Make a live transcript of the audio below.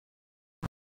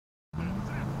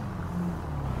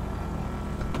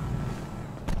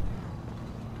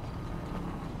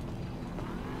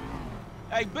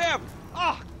Hey, Bev!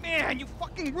 Oh, man, you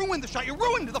fucking ruined the shot. You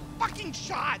ruined the fucking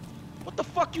shot. What the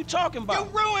fuck you talking about?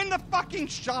 You ruined the fucking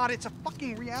shot. It's a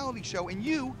fucking reality show, and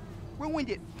you ruined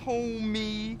it,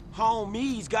 homie.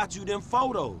 Homies got you them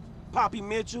photos. Poppy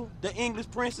Mitchell, the English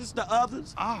princess, the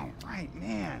others. Oh, right,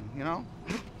 man, you know?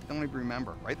 Don't even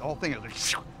remember, right? The whole thing is like...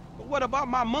 But what about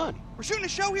my money? We're shooting a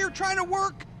show here, trying to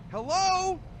work.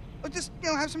 Hello? Or just, you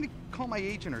know, have somebody call my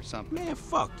agent or something. Man,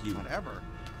 fuck you. Whatever.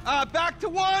 Back to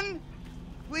one.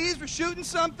 Please, we're shooting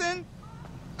something.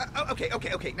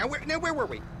 Okay. Now where were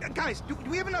we? Guys, do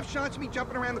we have enough shots of me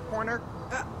jumping around the corner?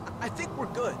 I think we're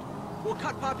good. We'll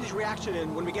cut Poppy's reaction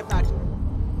in when we get back to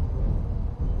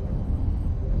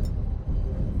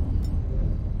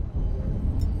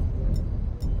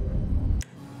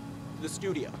the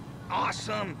studio.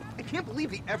 Awesome. I can't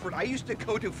believe the effort I used to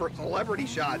go to for celebrity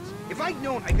shots. If I'd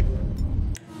known I could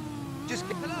just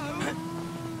get... Hello?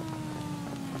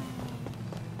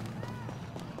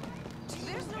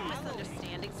 There's no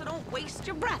misunderstanding, so don't waste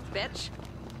your breath, bitch.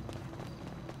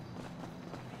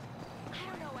 I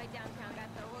don't know why downtown got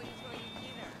the hoity-toity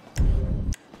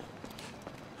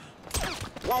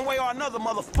either. One way or another,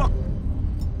 motherfucker.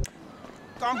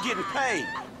 I'm getting paid.